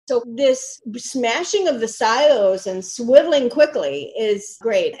So this smashing of the silos and swiveling quickly is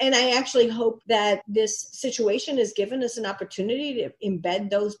great. And I actually hope that this situation has given us an opportunity to embed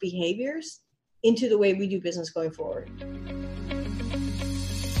those behaviors into the way we do business going forward.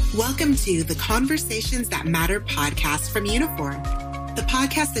 Welcome to the Conversations That Matter podcast from Uniphore, the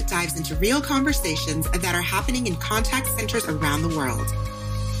podcast that dives into real conversations that are happening in contact centers around the world.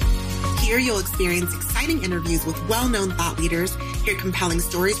 Here you'll experience exciting interviews with well-known thought leaders, hear compelling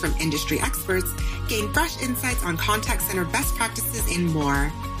stories from industry experts, gain fresh insights on contact center best practices, and more.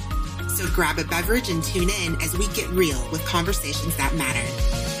 So grab a beverage and tune in as we get real with conversations that matter.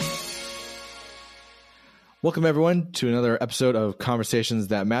 Welcome, everyone, to another episode of Conversations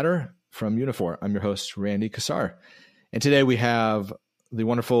That Matter from Uniphore. I'm your host, Randy Kassar. And today we have the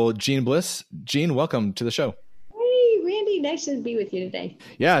wonderful Jean Bliss. Jean, welcome to the show. Hey, Randy. Nice to be with you today.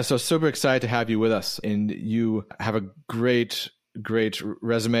 Yeah, so super excited to have you with us. And you have a great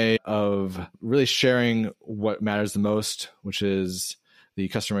resume of really sharing what matters the most, which is the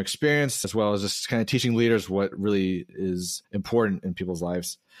customer experience, as well as just kind of teaching leaders what really is important in people's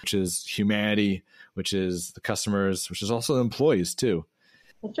lives, which is humanity, which is the customers, which is also the employees too.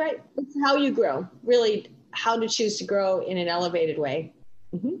 That's right. It's how you grow, really how to choose to grow in an elevated way.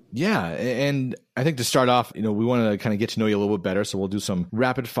 Mm-hmm. Yeah. And I think to start off, we want to kind of get to know you a little bit better. So we'll do some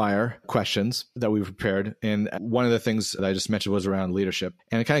rapid fire questions that we've prepared. And one of the things that I just mentioned was around leadership.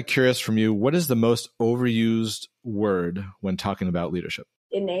 And I'm kind of curious from you, what is the most overused word when talking about leadership?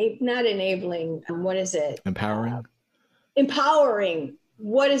 Not enabling. What is it? Empowering? Empowering.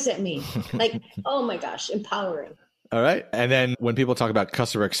 What does that mean? Like, oh my gosh, empowering. All right. And then when people talk about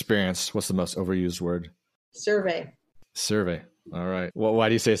customer experience, what's the most overused word? Survey. All right. Well, why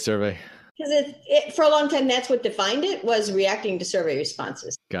do you say survey? Because for a long time, that's what defined it, was reacting to survey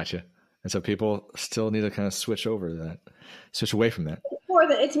responses. Gotcha. And so people still need to kind of switch away from that.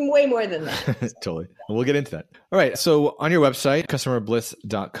 It's way more than that. Totally. We'll get into that. All right. So on your website,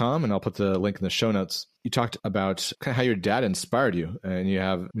 customerbliss.com, and I'll put the link in the show notes, you talked about kind of how your dad inspired you. And you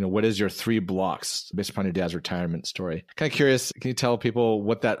have, what is your 3 blocks based upon your dad's retirement story? Kind of curious, can you tell people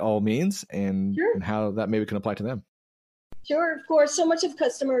what that all means and, Sure. and how that maybe can apply to them? Sure, of course. So much of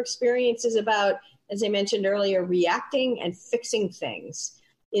customer experience is about, as I mentioned earlier, reacting and fixing things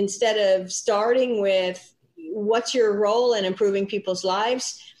instead of starting with what's your role in improving people's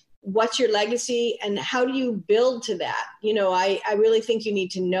lives, what's your legacy, and how do you build to that? I really think you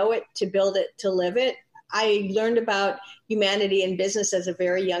need to know it to build it, to live it. I learned about humanity in business as a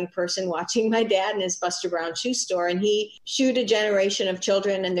very young person, watching my dad in his Buster Brown shoe store, and he shoed a generation of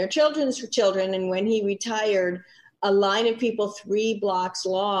children and their children's children. And when he retired, a line of people 3 blocks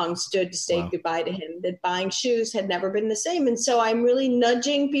long stood to say goodbye to him, that buying shoes had never been the same. And so I'm really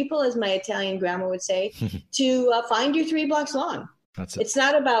nudging people, as my Italian grandma would say, to find your 3 blocks long. That's it. It's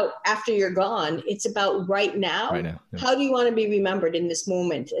not about after you're gone. It's about right now. Yeah. How do you want to be remembered in this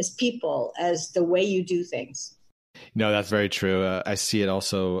moment as people, as the way you do things? No, that's very true. I see it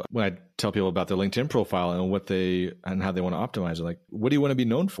also when I tell people about their LinkedIn profile and how they want to optimize it. Like, what do you want to be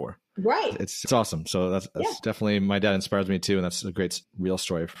known for? Right. It's awesome. So that's definitely, my dad inspires me too. And that's a great real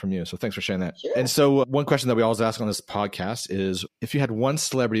story from you. So thanks for sharing that. Sure. And so one question that we always ask on this podcast is, if you had one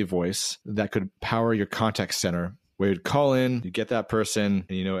celebrity voice that could power your contact center, where you'd call in, you get that person,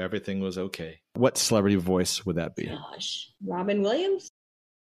 and everything was okay, what celebrity voice would that be? Gosh, Robin Williams?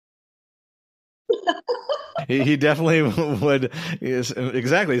 He definitely would.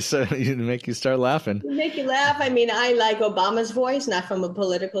 Exactly. So he'd make you start laughing. Make you laugh. I mean, I like Obama's voice, not from a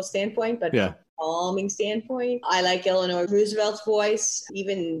political standpoint, but from a calming standpoint. I like Eleanor Roosevelt's voice,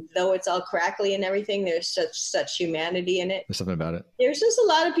 even though it's all crackly and everything. There's such humanity in it. There's something about it. There's just a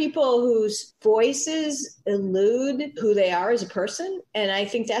lot of people whose voices elude who they are as a person. And I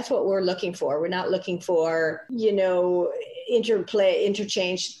think that's what we're looking for. We're not looking for,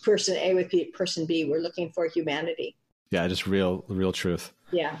 interchange person A with person B. We're looking for humanity. Yeah, just real truth.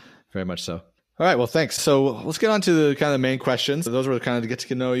 Yeah. Very much so. All right. Well, thanks. So let's get on to the kind of the main questions. Those were kind of to get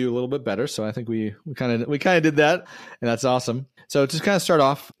to know you a little bit better. So I think we kind of did that, and that's awesome. So to kind of start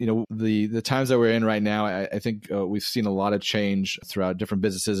off, the times that we're in right now, I think we've seen a lot of change throughout different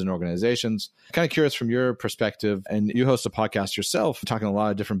businesses and organizations. Kind of curious from your perspective, and you host a podcast yourself, talking to a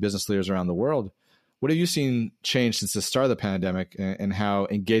lot of different business leaders around the world. What have you seen change since the start of the pandemic, and how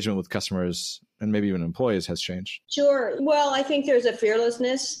engagement with customers and maybe even employees has changed? Sure. Well, I think there's a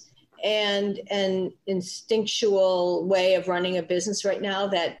fearlessness and an instinctual way of running a business right now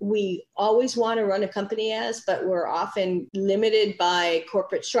that we always want to run a company as, but we're often limited by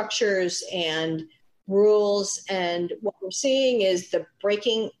corporate structures and rules. And what we're seeing is the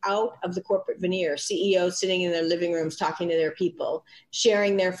breaking out of the corporate veneer. CEOs sitting in their living rooms talking to their people,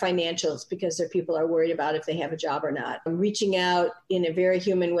 sharing their financials because their people are worried about if they have a job or not, reaching out in a very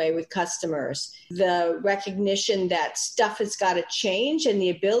human way with customers, the recognition that stuff has got to change, and the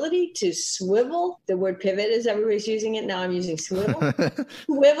ability to swivel. The word pivot is everybody's using it. Now I'm using swivel.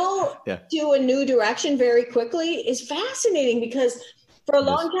 Swivel to a new direction very quickly is fascinating, because for a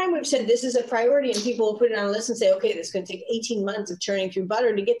long time, we've said this is a priority, and people will put it on a list and say, okay, this is going to take 18 months of churning through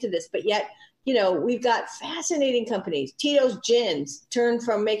butter to get to this. But yet, we've got fascinating companies. Tito's Gins turned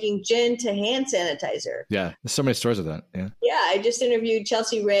from making gin to hand sanitizer. Yeah, there's so many stories of that. Yeah, I just interviewed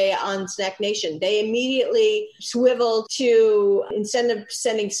Chelsea Ray on Snack Nation. They immediately swiveled to, instead of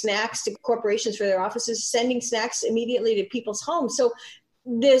sending snacks to corporations for their offices, sending snacks immediately to people's homes. So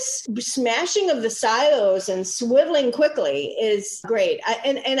this smashing of the silos and swiveling quickly is great.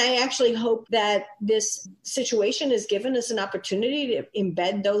 I actually hope that this situation has given us an opportunity to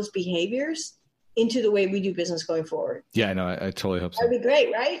embed those behaviors into the way we do business going forward. Yeah, no, I totally hope so. That'd be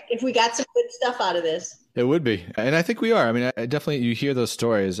great, right? If we got some good stuff out of this. It would be. And I think we are. I mean, I definitely, you hear those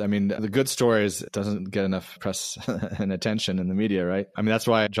stories. I mean, the good stories doesn't get enough press and attention in the media, right? I mean, that's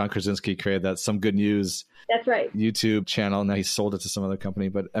why John Krasinski created that Some Good News. That's right. YouTube channel. Now he sold it to some other company,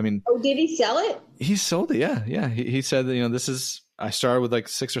 but I mean. Oh, did he sell it? He sold it. Yeah. Yeah. He said that, I started with like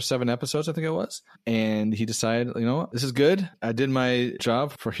 6 or 7 episodes, I think it was. And he decided, this is good. I did my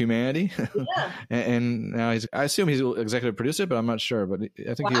job for humanity. Yeah. and now I assume he's executive producer, but I'm not sure. But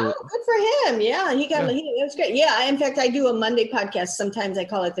I think good for him. Yeah. It was great. Yeah. In fact, I do a Monday podcast. Sometimes I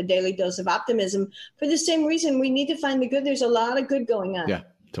call it the Daily Dose of Optimism for the same reason. We need to find the good. There's a lot of good going on. Yeah,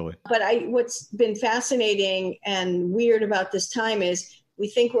 totally. But what's been fascinating and weird about this time is we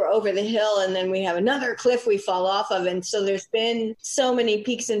think we're over the hill, and then we have another cliff we fall off of. And so there's been so many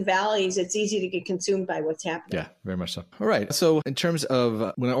peaks and valleys, it's easy to get consumed by what's happening. Yeah, very much so. All right. So in terms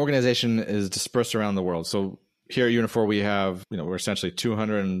of when an organization is dispersed around the world, so here at Uniphore, we have, we're essentially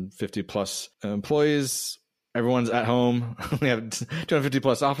 250 plus employees. Everyone's at home. We have 250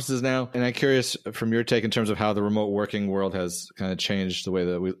 plus offices now. And I'm curious from your take in terms of how the remote working world has kind of changed the way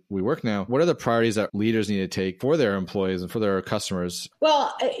that we work now. What are the priorities that leaders need to take for their employees and for their customers?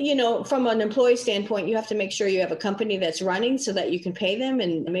 Well, from an employee standpoint, you have to make sure you have a company that's running so that you can pay them,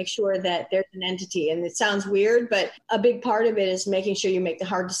 and make sure that there's an entity. And it sounds weird, but a big part of it is making sure you make the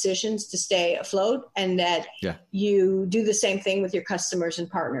hard decisions to stay afloat, and that you do the same thing with your customers and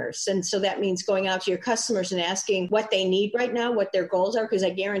partners. And so that means going out to your customers and asking what they need right now, what their goals are, because I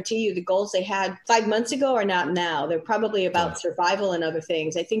guarantee you the goals they had 5 months ago are not now. They're probably about survival and other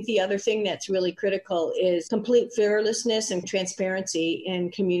things. I think the other thing that's really critical is complete fearlessness and transparency in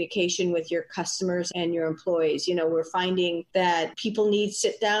communication with your customers and your employees. We're finding that people need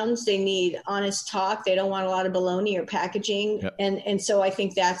sit downs. They need honest talk. They don't want a lot of baloney or packaging. Yep. And so I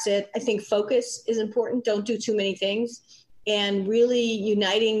think that's it. I think focus is important. Don't do too many things. And really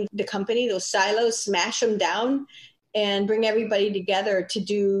uniting the company, those silos, smash them down and bring everybody together to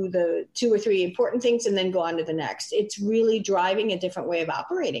do the 2 or 3 important things and then go on to the next. It's really driving a different way of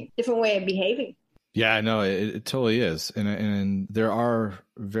operating, different way of behaving. Yeah, no, it totally is. And there are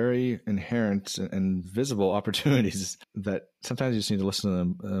very inherent and visible opportunities that sometimes you just need to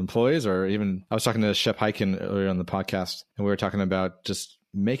listen to the employees, or even I was talking to Shep Hyken earlier on the podcast, and we were talking about just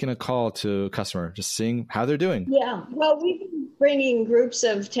making a call to a customer, just seeing how they're doing. Yeah. Well, we've been bringing groups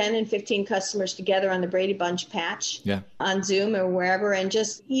of 10 and 15 customers together on the Brady Bunch patch on Zoom or wherever, and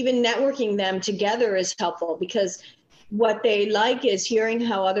just even networking them together is helpful, because what they like is hearing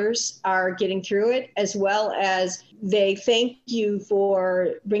how others are getting through it, as well as they thank you for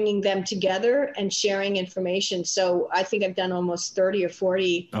bringing them together and sharing information. So I think I've done almost 30 or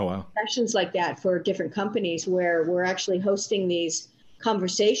 40 sessions like that for different companies where we're actually hosting these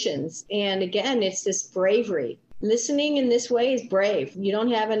conversations. And again, it's this bravery. Listening in this way is brave. You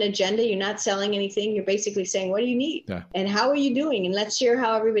don't have an agenda. You're not selling anything. You're basically saying, what do you need? Yeah. And how are you doing? And let's share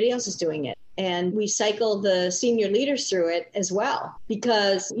how everybody else is doing it. And we cycle the senior leaders through it as well.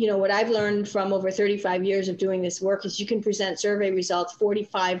 Because, what I've learned from over 35 years of doing this work is you can present survey results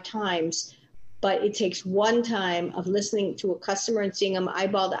 45 times, but it takes one time of listening to a customer and seeing them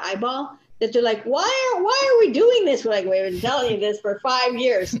eyeball to eyeball that they're like, why are we doing this? We're like, we've been telling you this for 5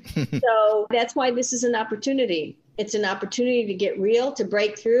 years. So that's why this is an opportunity. It's an opportunity to get real, to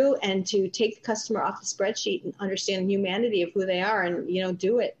break through, and to take the customer off the spreadsheet and understand the humanity of who they are, and,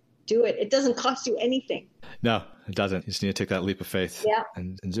 do it. Do it. It doesn't cost you anything. No, it doesn't. You just need to take that leap of faith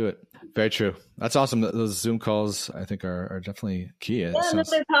and do it. Very true. That's awesome. Those Zoom calls, I think, are definitely key. Yeah,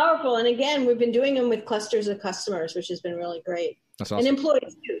 they're powerful. And again, we've been doing them with clusters of customers, which has been really great. That's awesome. And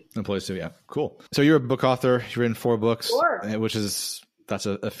employees too. Employees too, yeah. Cool. So you're a book author. You've written 4 books, Sure. which is, that's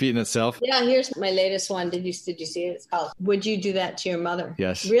a feat in itself. Yeah, here's my latest one. Did you see it? It's called Would You Do That to Your Mother?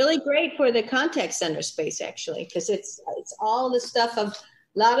 Yes. Really great for the contact center space, actually, because it's all the stuff of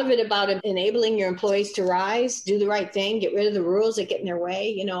a lot of it about enabling your employees to rise, do the right thing, get rid of the rules that get in their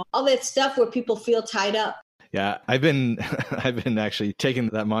way, all that stuff where people feel tied up. Yeah, I've been actually taking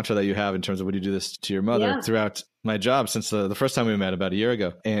that mantra that you have in terms of would you do this to your mother throughout my job since the first time we met about a year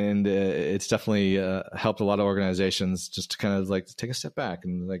ago. And it's definitely helped a lot of organizations just to kind of like take a step back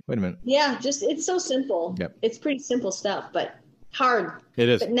and like, wait a minute. Yeah, it's so simple. Yep. It's pretty simple stuff, but hard. It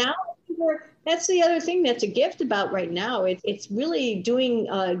is. But now that's the other thing that's a gift about right now. It's really doing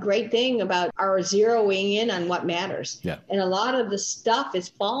a great thing about our zeroing in on what matters. Yeah. And a lot of the stuff is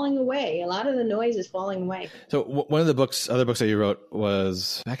falling away. A lot of the noise is falling away. So one of the other books that you wrote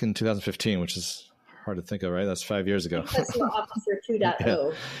was back in 2015, which is hard to think of, right? That's 5 years ago. Customer Officer 2.0.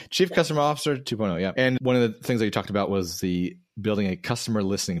 Yeah. Chief Customer Officer 2.0, yeah. And one of the things that you talked about was the building a customer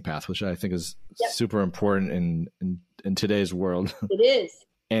listening path, which I think is super important in today's world. It is.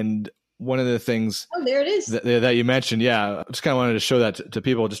 And one of the things there it is. That you mentioned, I just kind of wanted to show that to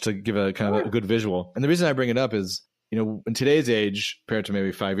people just to give a kind of a good visual. And the reason I bring it up is, in today's age, compared to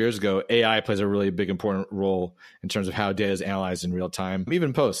maybe 5 years ago, AI plays a really big, important role in terms of how data is analyzed in real time,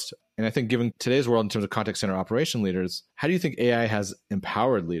 even post. And I think given today's world in terms of contact center operation leaders, how do you think AI has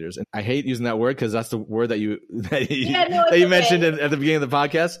empowered leaders? And I hate using that word because that's the word that you mentioned at the beginning of the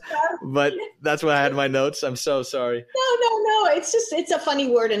podcast, but that's what I had in my notes. I'm so sorry. No. It's a funny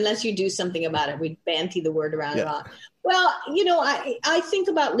word unless you do something about it. We banty the word around a lot. Well, I think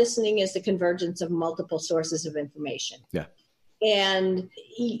about listening as the convergence of multiple sources of information. Yeah. And,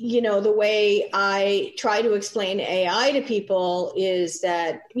 the way I try to explain AI to people is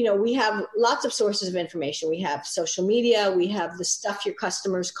that, we have lots of sources of information. We have social media. We have the stuff your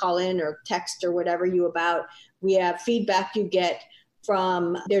customers call in or text or whatever you about. We have feedback you get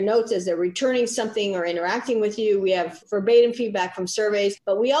from their notes as they're returning something or interacting with you. We have verbatim feedback from surveys,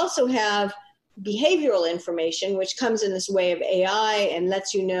 but we also have behavioral information, which comes in this way of AI and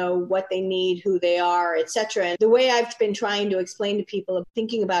lets you know what they need, who they are, etc. And the way I've been trying to explain to people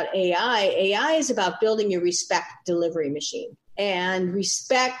thinking about AI is about building your respect delivery machine. And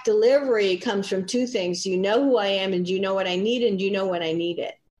respect delivery comes from two things. Do you know who I am, and do you know what I need, and do you know when I need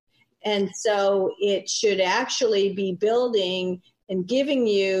it? And so it should actually be building and giving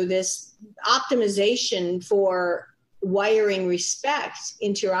you this optimization for wiring respect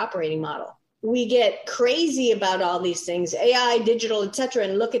into your operating model. We get crazy about all these things, AI, digital, et cetera,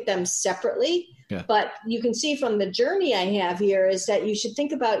 and look at them separately. Yeah. But you can see from the journey I have here is that you should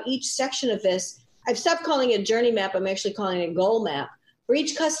think about each section of this. I've stopped calling it a journey map. I'm actually calling it a goal map. For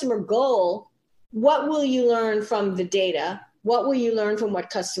each customer goal, what will you learn from the data? What will you learn from what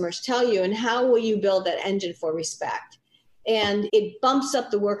customers tell you? And how will you build that engine for respect? And it bumps up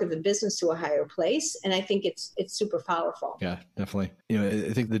the work of the business to a higher place. And I think it's super powerful. Yeah, definitely.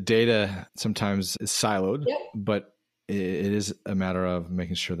 I think the data sometimes is siloed, but it is a matter of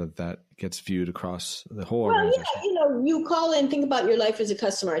making sure that gets viewed across the whole organization. You call in, think about your life as a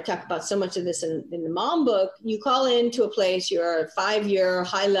customer. I talk about so much of this in the Mom book. You call into a place, you're a 5-year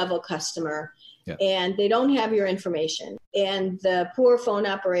high-level customer. Yeah. And they don't have your information. And the poor phone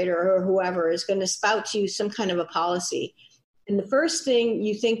operator or whoever is going to spout to you some kind of a policy. And the first thing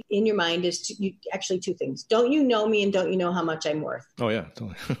you think in your mind is actually two things. Don't you know me, and don't you know how much I'm worth? Oh, yeah,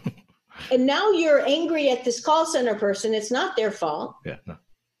 totally. And now you're angry at this call center person. It's not their fault. Yeah, no.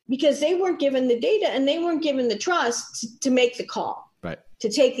 Because they weren't given the data and they weren't given the trust to make the call. Right. To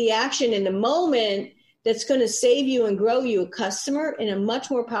take the action in the moment that's going to save you and grow you a customer in a much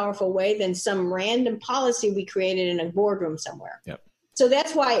more powerful way than some random policy we created in a boardroom somewhere. Yep. So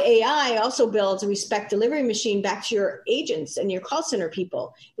that's why AI also builds a respect delivery machine back to your agents and your call center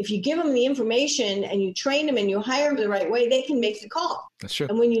people. If you give them the information and you train them and you hire them the right way, they can make the call. That's true.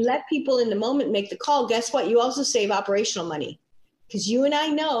 And when you let people in the moment make the call, guess what? You also save operational money. Because you and I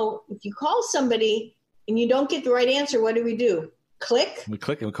know if you call somebody and you don't get the right answer, what do? Click. We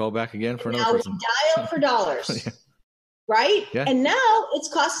click and we call back again for another person. Now dial for dollars, yeah. Right? Yeah. And now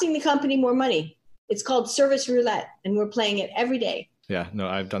it's costing the company more money. It's called service roulette, and we're playing it every day. Yeah, no,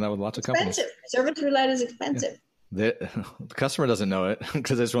 I've done that with lots of companies. Service roulette is expensive. Yeah. The customer doesn't know it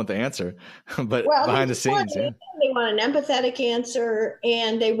because they just want the answer. But behind the scenes, they want an empathetic answer,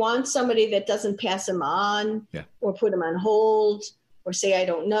 and they want somebody that doesn't pass them on or put them on hold or say, I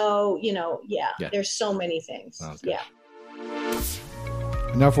don't know. There's so many things. Oh, yeah.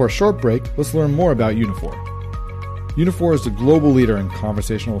 And now for a short break, let's learn more about Uniphore. Uniphore is the global leader in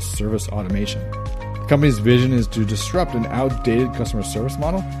conversational service automation. company's vision is to disrupt an outdated customer service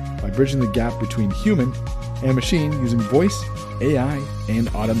model by bridging the gap between human and machine using voice, AI, and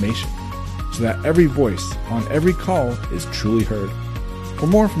automation, so that every voice on every call is truly heard. For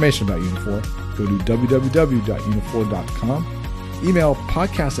more information about Uniphore, go to www.uniphore.com, email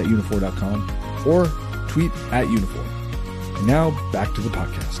podcast@uniphore.com, or tweet @Uniphore. And now back to the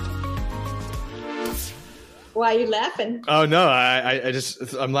podcast. Why are you laughing? Oh no,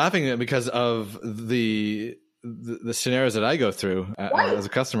 I'm laughing because of the scenarios that I go through as a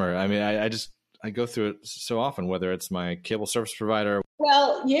customer. I mean, I go through it so often, whether it's my cable service provider.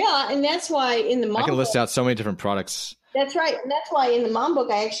 Well, yeah, and that's why in the mom I can list book, out so many different products. That's right. And that's why in the mom book,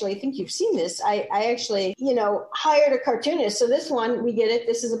 I think you've seen this. I actually, hired a cartoonist. So this one, we get it.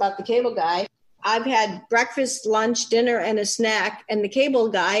 This is about the cable guy. I've had breakfast, lunch, dinner, and a snack, and the cable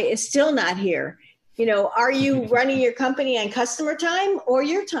guy is still not here. Are you running your company on customer time or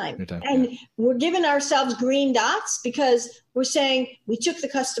your time? And we're giving ourselves green dots because we're saying we took the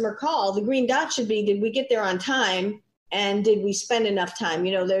customer call. The green dot should be, did we get there on time? And did we spend enough time?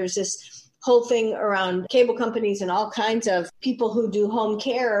 There's this whole thing around cable companies and all kinds of people who do home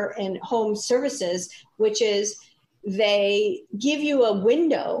care and home services, which is they give you a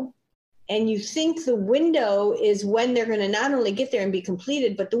window. And you think the window is when they're going to not only get there and be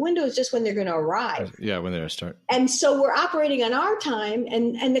completed, but the window is just when they're going to arrive. Yeah, when they're going to start. And so we're operating on our time,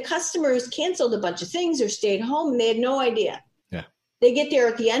 and the customers canceled a bunch of things or stayed home, and they had no idea. Yeah. They get there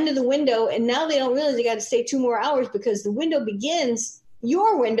at the end of the window, and now they don't realize they got to stay 2 more hours because the window begins.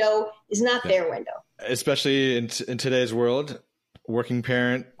 Your window is not their window. Especially in today's world, working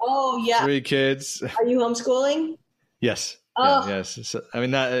parent. Oh, yeah. 3 kids. Are you homeschooling? Yes. Oh. Yeah, yes. So, I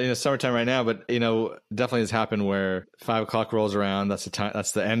mean, not summertime right now, but definitely has happened where 5 o'clock rolls around. That's the time.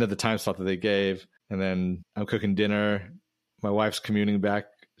 That's the end of the time slot that they gave, and then I'm cooking dinner. My wife's commuting back.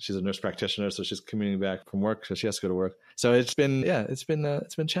 She's a nurse practitioner, so she's commuting back from work, so she has to go to work. So it's been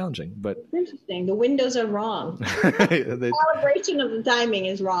challenging, but it's interesting. The windows are wrong. The calibration of the timing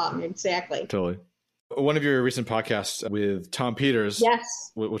is wrong. Exactly. Totally. One of your recent podcasts with Tom Peters, yes,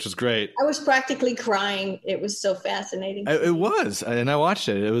 which was great. I was practically crying. It was so fascinating. It was, and I watched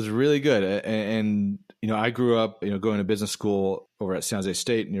it. It was really good. And I grew up, going to business school over at San Jose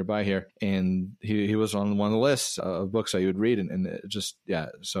State nearby here, and he was on one of the lists of books that you would read, and it just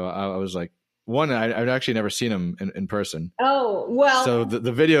So I was like, I'd actually never seen him in person. Oh well. So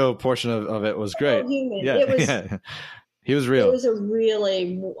the video portion of it was great. Yeah, it was. Yeah. He was real. It was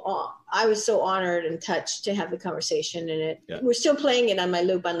I was so honored and touched to have the conversation in it. Yeah. We're still playing it on my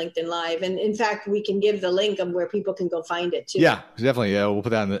loop on LinkedIn Live. And in fact, we can give the link of where people can go find it too. Yeah, definitely. Yeah, we'll put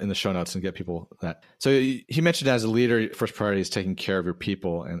that in the show notes and get people that. So he mentioned as a leader, first priority is taking care of your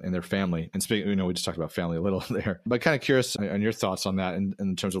people and their family. And speaking, we just talked about family a little there, but kind of curious on your thoughts on that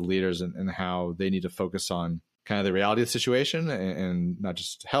in terms of leaders and how they need to focus on kind of the reality of the situation and not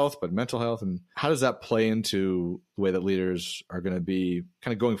just health, but mental health. And how does that play into the way that leaders are going to be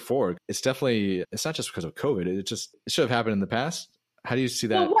kind of going forward? It's not just because of COVID. It should have happened in the past. How do you see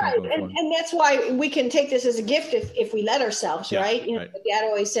that? Well, right. And that's why we can take this as a gift if we let ourselves, right? Right. My dad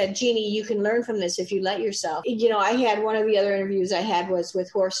always said, Jeannie, you can learn from this if you let yourself. I had one of the other interviews I had was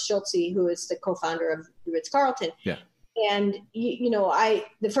with Horst Schulze, who is the co-founder of Ritz-Carlton. Yeah. And,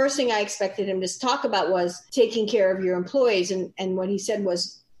 the first thing I expected him to talk about was taking care of your employees. And what he said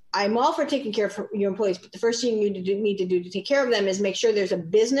was, I'm all for taking care of your employees, but the first thing you need to do to take care of them is make sure there's a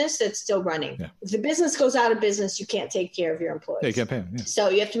business that's still running. Yeah. If the business goes out of business, you can't take care of your employees. Yeah, you can't pay them. Yeah. So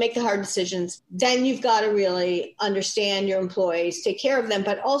you have to make the hard decisions. Then you've got to really understand your employees, take care of them,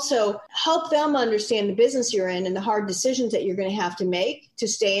 but also help them understand the business you're in and the hard decisions that you're going to have to make to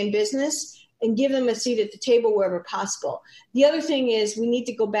stay in business, and give them a seat at the table wherever possible. The other thing is we need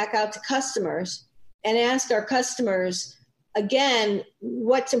to go back out to customers and ask our customers, again,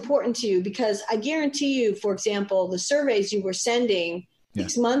 what's important to you? Because I guarantee you, for example, the surveys you were sending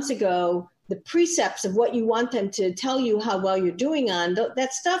 6 months ago, the precepts of what you want them to tell you how well you're doing on,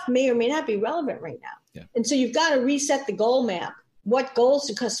 that stuff may or may not be relevant right now. Yeah. And so you've got to reset the goal map. What goals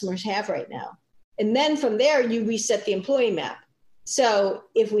do customers have right now? And then from there, you reset the employee map. So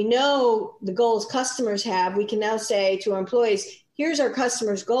if we know the goals customers have, we can now say to our employees, here's our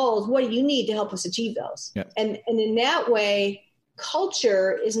customers' goals. What do you need to help us achieve those? Yeah. And in that way,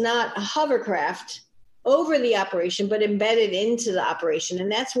 culture is not a hovercraft over the operation, but embedded into the operation.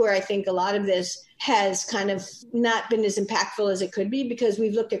 And that's where I think a lot of this has kind of not been as impactful as it could be, because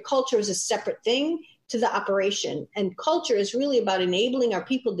we've looked at culture as a separate thing to the operation. And culture is really about enabling our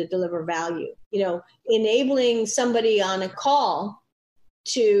people to deliver value. Enabling somebody on a call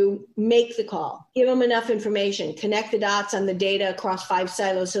to make the call, give them enough information, connect the dots on the data across 5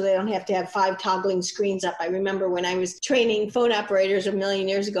 silos so they don't have to have 5 toggling screens up. I remember when I was training phone operators a million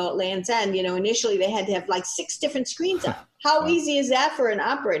years ago at Land's End, initially they had to have like 6 different screens up. How easy is that for an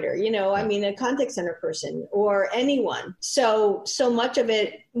operator? I mean, a contact center person or anyone. So much of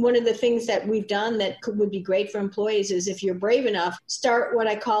it, one of the things that we've done that would be great for employees is if you're brave enough, start what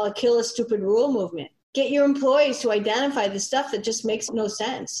I call a kill a stupid rule movement. Get your employees to identify the stuff that just makes no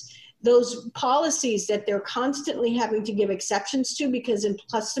sense. Those policies that they're constantly having to give exceptions to because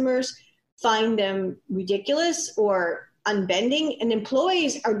customers find them ridiculous or unbending, and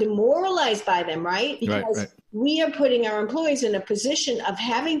employees are demoralized by them, right? Because we are putting our employees in a position of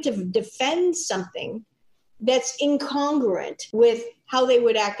having to defend something that's incongruent with how they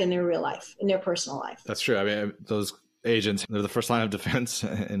would act in their real life, in their personal life. That's true. I mean, those agents, they're the first line of defense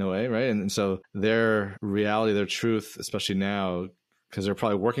in a way, right? And so their reality, their truth, especially now, because they're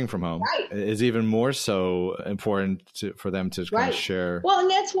probably working from home, is even more so important for them to kind of share. Well, and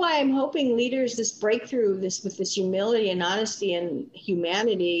that's why I'm hoping leaders, this breakthrough, with this humility and honesty and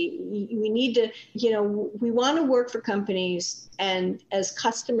humanity, we need to, we want to work for companies, and as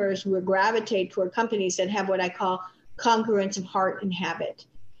customers, we gravitate toward companies that have what I call congruence of heart and habit.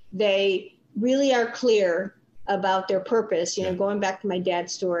 They really are clear about their purpose, going back to my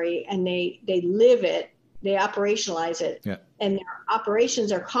dad's story, and they live it. They operationalize it, and their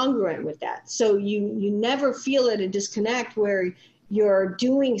operations are congruent with that. So you never feel at a disconnect where you're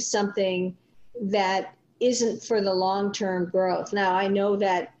doing something that isn't for the long-term growth. Now, I know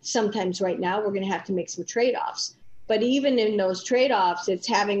that sometimes right now we're going to have to make some trade-offs, but even in those trade-offs, it's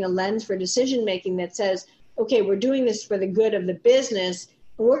having a lens for decision-making that says, okay, we're doing this for the good of the business,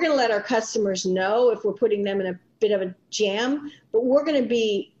 and we're going to let our customers know if we're putting them in a bit of a jam, but we're going to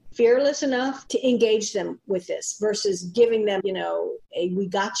be fearless enough to engage them with this versus giving them, a we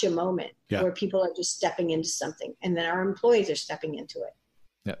gotcha moment where people are just stepping into something and then our employees are stepping into it.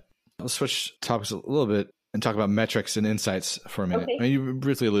 Yeah. I'll switch topics a little bit and talk about metrics and insights for a minute. Okay. I mean, you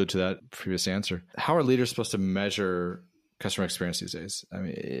briefly alluded to that previous answer. How are leaders supposed to measure customer experience these days? I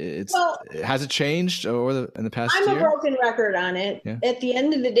mean, has it changed in the past year? I'm a broken record on it. Yeah. At the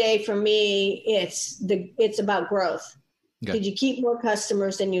end of the day, for me, it's about growth. Okay. Did you keep more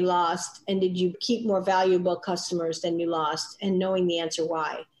customers than you lost? And did you keep more valuable customers than you lost? And knowing the answer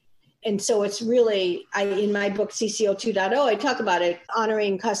why. And so it's really, in my book, CCO 2.0, I talk about it,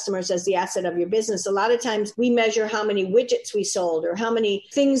 honoring customers as the asset of your business. A lot of times we measure how many widgets we sold or how many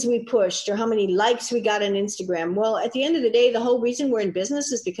things we pushed or how many likes we got on Instagram. Well, at the end of the day, the whole reason we're in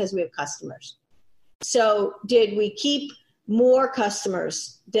business is because we have customers. So did we keep more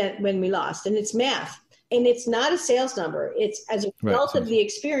customers than when we lost? And it's math. And it's not a sales number. It's as a result of the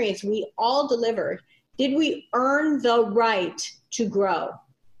experience we all delivered. Did we earn the right to grow?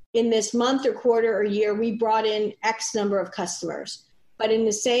 In this month or quarter or year, we brought in X number of customers. But in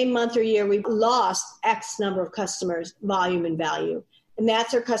the same month or year, we lost X number of customers, volume and value. And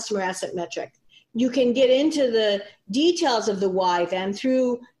that's our customer asset metric. You can get into the details of the why then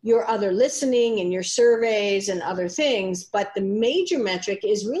through your other listening and your surveys and other things. But the major metric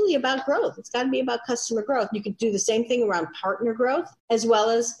is really about growth. It's got to be about customer growth. You could do the same thing around partner growth as well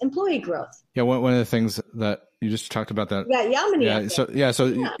as employee growth. Yeah, one of the things that you just talked about that. Yeah,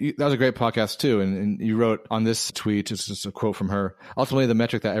 Yamini. That was a great podcast too. And you wrote on this tweet, it's just a quote from her, ultimately the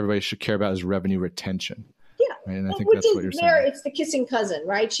metric that everybody should care about is revenue retention. Yeah. Right? And I think that's what you're saying. It's the kissing cousin,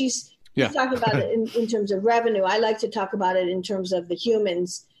 right? We talk about it in terms of revenue. I like to talk about it in terms of the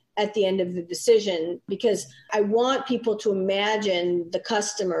humans at the end of the decision, because I want people to imagine the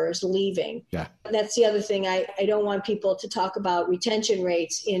customers leaving. Yeah. That's the other thing. I don't want people to talk about retention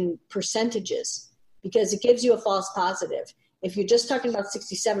rates in percentages because it gives you a false positive. If you're just talking about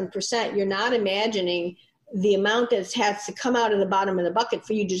 67%, you're not imagining the amount that has to come out of the bottom of the bucket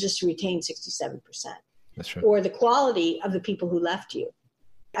for you to just retain 67%. That's right. Or the quality of the people who left you.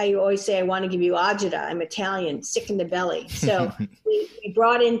 I always say I want to give you agita. I'm Italian, sick in the belly. So we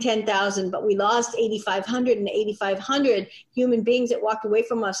brought in 10,000, but we lost 8,500, and 8,500 human beings that walked away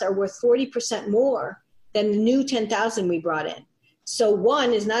from us are worth 40% more than the new 10,000 we brought in. So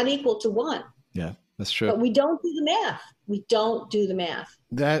 1 is not equal to 1. Yeah, that's true. But we don't do the math. We don't do the math.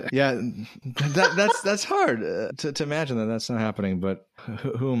 That's hard to imagine that that's not happening, but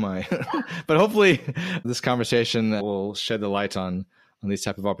who am I? But hopefully this conversation will shed the light on these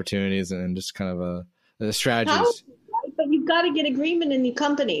type of opportunities and just kind of the strategies. But you've got to get agreement in the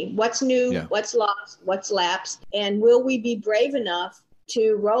company. What's new, what's lost, what's lapsed, and will we be brave enough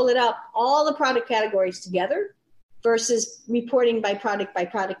to roll it up, all the product categories together versus reporting by product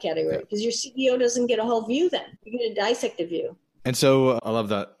category? Because your CEO doesn't get a whole view then. You're going to dissect the view. And so I love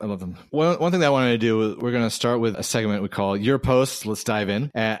that. I love them. One thing that I wanted to do, we're going to start with a segment we call Your Posts. Let's dive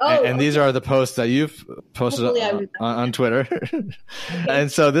in. And these are the posts that you've posted on Twitter. Okay.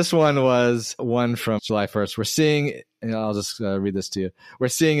 And so this one was one from July 1st. We're seeing, and I'll just read this to you. We're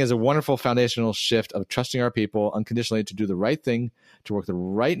seeing as a wonderful foundational shift of trusting our people unconditionally to do the right thing, to work the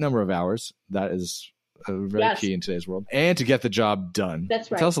right number of hours. That is very key in today's world, and to get the job done. That's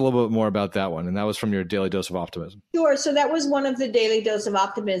right. Tell us a little bit more about that one. And that was from your Daily Dose of Optimism. Sure. So that was one of the Daily Dose of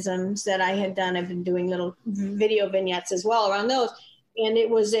Optimisms that I had done. I've been doing little video vignettes as well around those. And it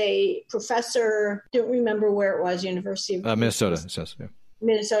was a professor, don't remember where it was, University of Minnesota. It says, yeah.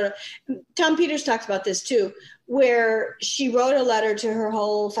 Minnesota. Tom Peters talks about this too, where she wrote a letter to her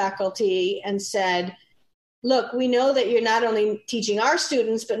whole faculty and said, look, we know that you're not only teaching our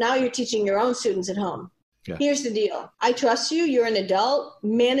students, but now you're teaching your own students at home. Yeah. Here's the deal. I trust you. You're an adult.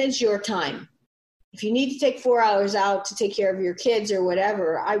 Manage your time. If you need to take 4 hours out to take care of your kids or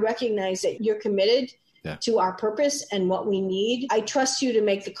whatever, I recognize that you're committed to our purpose and what we need. I trust you to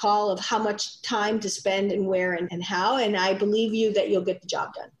make the call of how much time to spend and where and how, and I believe you that you'll get the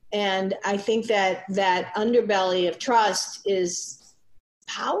job done. And I think that underbelly of trust is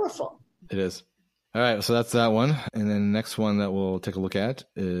powerful. It is. All right, so that's that one. And then the next one that we'll take a look at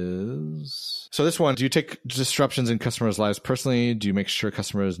is... So this one, do you take disruptions in customers' lives personally? Do you make sure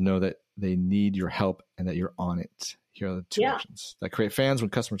customers know that they need your help and that you're on it? Here are the two options that create fans when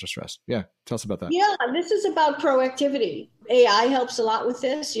customers are stressed. Yeah, tell us about that. Yeah, this is about proactivity. AI helps a lot with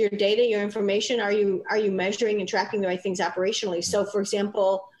this. Your data, your information, are you measuring and tracking the right things operationally? So, for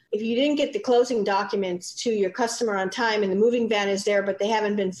example, if you didn't get the closing documents to your customer on time and the moving van is there, but they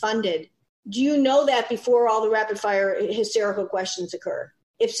haven't been funded, do you know that before all the rapid fire hysterical questions occur?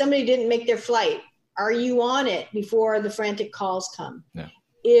 If somebody didn't make their flight, are you on it before the frantic calls come? Yeah.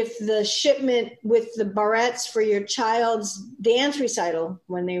 If the shipment with the barrettes for your child's dance recital,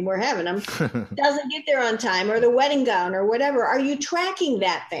 when they were having them, doesn't get there on time, or the wedding gown or whatever, are you tracking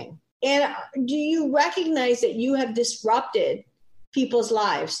that thing? And do you recognize that you have disrupted people's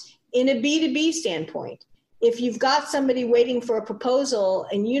lives in a B2B standpoint? If you've got somebody waiting for a proposal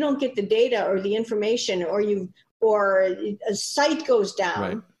and you don't get the data or the information, or a site goes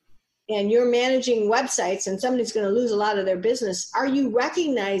down and you're managing websites and somebody's going to lose a lot of their business, are you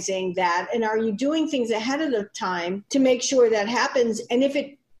recognizing that? And are you doing things ahead of the time to make sure that happens? And if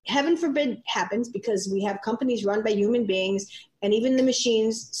it, heaven forbid, happens, because we have companies run by human beings and even the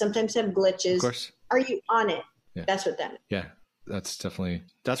machines sometimes have glitches. Of course. Are you on it? Yeah. That's what that means. Yeah,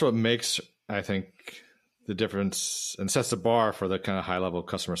 that's what makes, I think, the difference and sets the bar for the kind of high level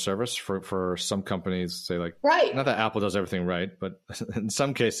customer service for some companies. Say like, not that Apple does everything right, but in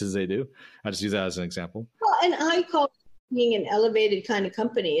some cases they do. I just use that as an example. Well, and I call it being an elevated kind of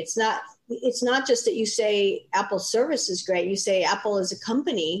company. It's not just that you say Apple service is great. You say Apple as a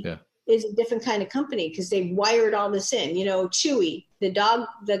company is a different kind of company because they wired all this in. You know, Chewy,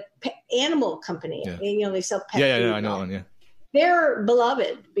 the animal company. Yeah. You know, they sell pet food. I know one. Yeah. They're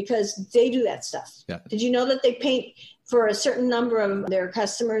beloved because they do that stuff. Yeah. Did you know that they paint for a certain number of their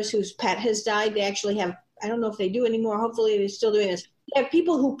customers whose pet has died? They actually have, I don't know if they do anymore. Hopefully they're still doing this. They have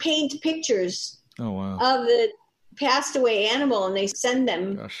people who paint pictures of the passed away animal and they send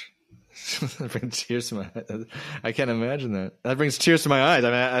them. Gosh. That brings tears to my eyes. I can't imagine that. That brings tears to my eyes.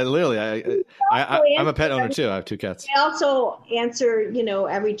 I mean, I'm a pet owner too. I have 2 cats. They also answer, you know,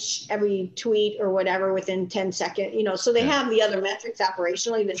 every tweet or whatever within 10 seconds, you know, so they have the other metrics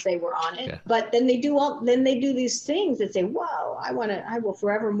operationally that say we're on it. Yeah. But then they do these things that say, wow, I will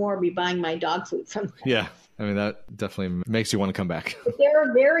forevermore be buying my dog food from them. Yeah. I mean, that definitely makes you want to come back. But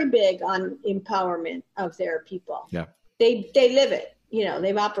they're very big on empowerment of their people. Yeah. They live it. You know,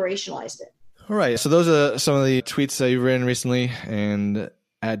 they've operationalized it. All right. So those are some of the tweets that you've written recently. And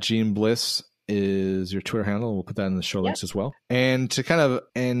 @GeneBliss is your Twitter handle. We'll put that in the show links as well. And to kind of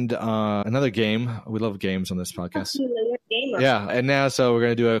end another game, we love games on this podcast. Yeah. And now, so we're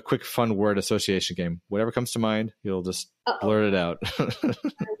going to do a quick fun word association game. Whatever comes to mind, you'll just blurt it out.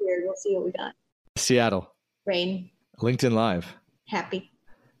 Weird. We'll see what we got. Seattle. Rain. LinkedIn Live. Happy.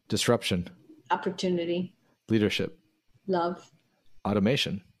 Disruption. Opportunity. Leadership. Love.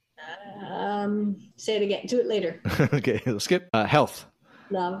 Automation. Say it again. Do it later. Okay, let's skip. Health.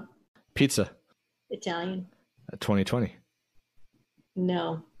 Love. Pizza. Italian. 2020.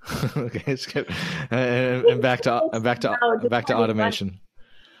 No. Okay, skip. And back to automation.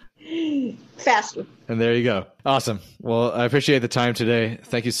 Faster. And there you go. Awesome. Well, I appreciate the time today.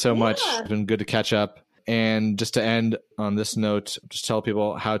 Thank you so much. It's been good to catch up. And just to end on this note, just tell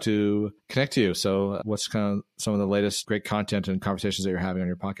people how to connect to you. So what's kind of some of the latest great content and conversations that you're having on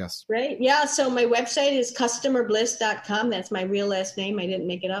your podcast? Right. Yeah. So my website is customerbliss.com. That's my real last name. I didn't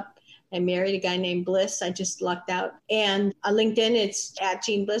make it up. I married a guy named Bliss. I just lucked out. And on LinkedIn, it's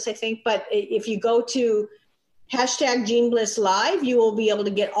 @GeneBliss, I think. But if you go to #GeneBlissLive, you will be able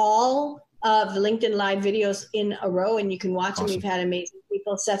to get all of the LinkedIn Live videos in a row, and you can watch them. We've had amazing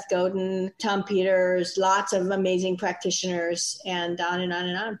people, Seth Godin, Tom Peters, lots of amazing practitioners, and on and on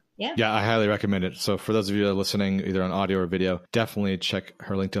and on. Yeah, I highly recommend it. So for those of you that are listening, either on audio or video, definitely check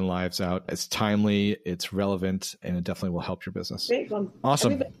her LinkedIn Lives out. It's timely, it's relevant, and it definitely will help your business. Great. Well,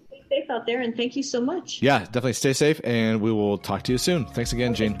 awesome. Everybody stay safe out there, and thank you so much. Yeah, definitely stay safe, and we will talk to you soon. Thanks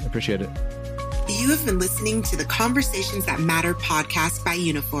again, Gene. I appreciate it. You have been listening to the Conversations That Matter podcast by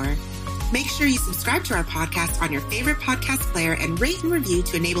Uniphore. Make sure you subscribe to our podcast on your favorite podcast player and rate and review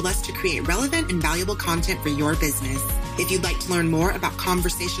to enable us to create relevant and valuable content for your business. If you'd like to learn more about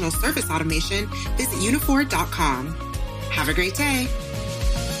conversational service automation, visit uniphore.com. Have a great day.